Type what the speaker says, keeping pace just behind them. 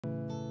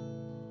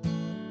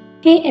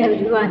Hey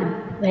everyone,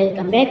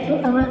 welcome back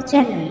to our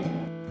channel.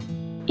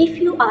 If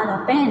you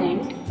are a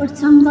parent or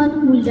someone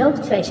who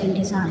loves fashion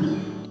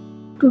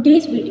design,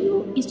 today's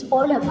video is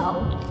all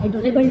about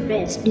adorable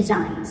dress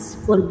designs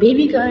for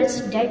baby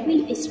girls that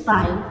will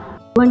inspire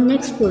your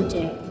next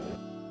project.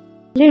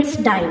 Let's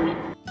dive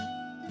in.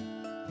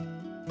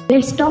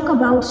 Let's talk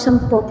about some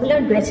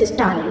popular dress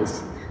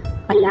styles.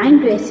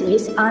 Align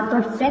dresses are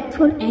perfect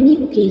for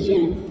any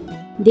occasion.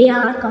 They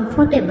are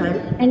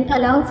comfortable and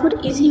allow for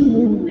easy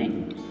movement.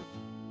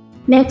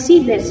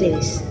 Maxi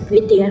dresses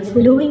with their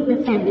flowing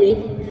fabric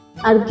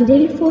are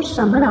great for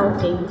summer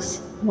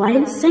outings,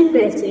 while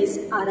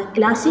sundresses are a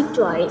classic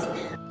choice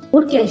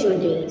for casual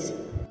days.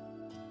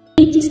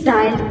 Each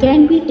style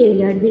can be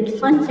tailored with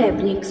fun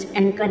fabrics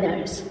and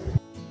colors.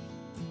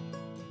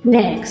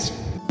 Next,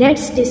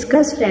 let's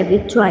discuss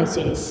fabric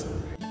choices.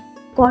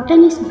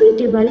 Cotton is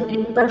breathable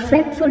and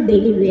perfect for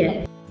daily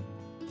wear,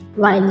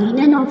 while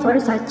linen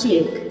offers a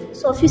chic,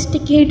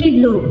 sophisticated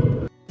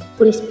look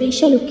for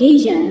special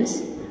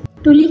occasions.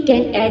 Tulle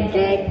can add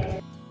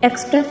that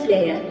extra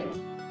flair,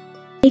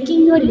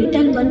 making your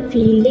little one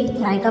feel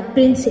like a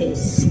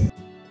princess.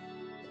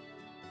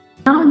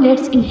 Now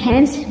let's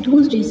enhance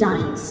those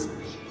designs.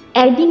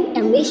 Adding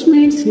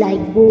embellishments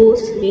like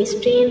bows, lace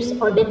trims,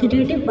 or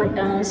decorative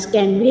buttons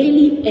can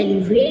really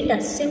elevate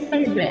a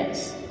simple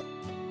dress.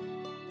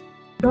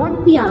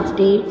 Don't be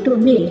afraid to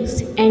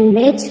mix and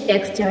match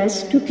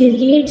textures to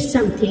create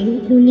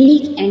something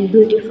unique and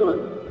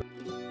beautiful.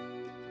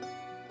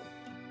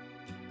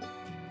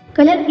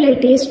 Color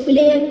palettes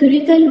play a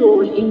critical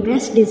role in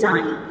dress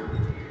design.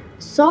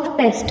 Soft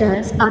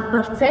pastels are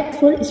perfect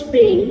for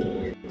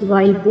spring,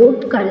 while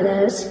bold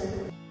colors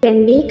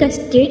can make a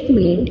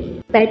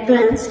statement.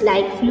 Patterns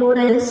like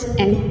florals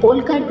and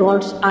polka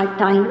dots are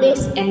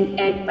timeless and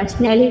add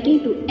personality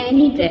to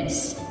any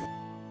dress.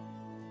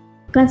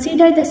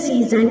 Consider the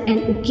season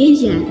and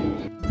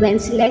occasion when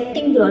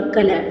selecting your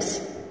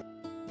colors.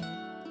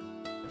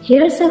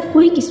 Here's a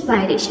quick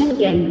inspiration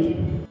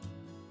gallery.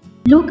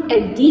 Look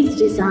at these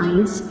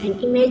designs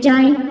and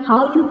imagine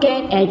how you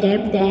can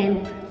adapt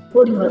them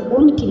for your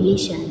own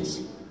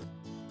creations.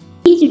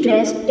 Each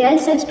dress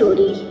tells a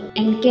story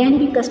and can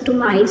be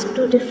customized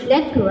to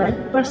reflect your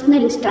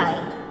personal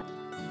style.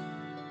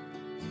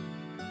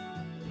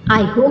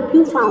 I hope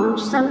you found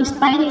some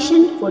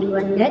inspiration for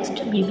your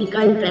next baby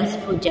girl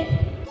dress project.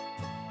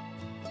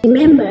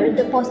 Remember,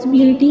 the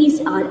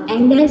possibilities are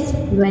endless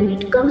when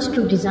it comes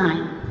to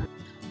design.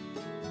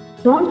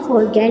 Don't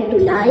forget to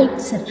like,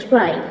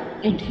 subscribe,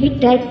 and hit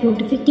that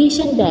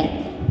notification bell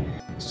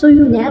so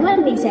you never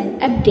miss an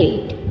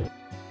update.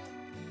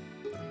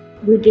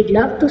 We would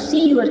love to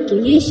see your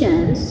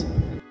creations,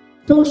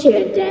 so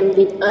share them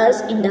with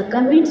us in the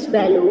comments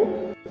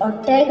below or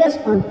tag us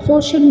on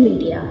social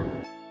media.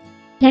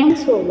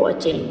 Thanks for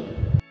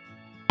watching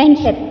and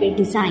happy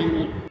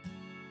designing.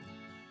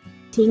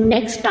 See you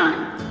next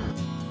time.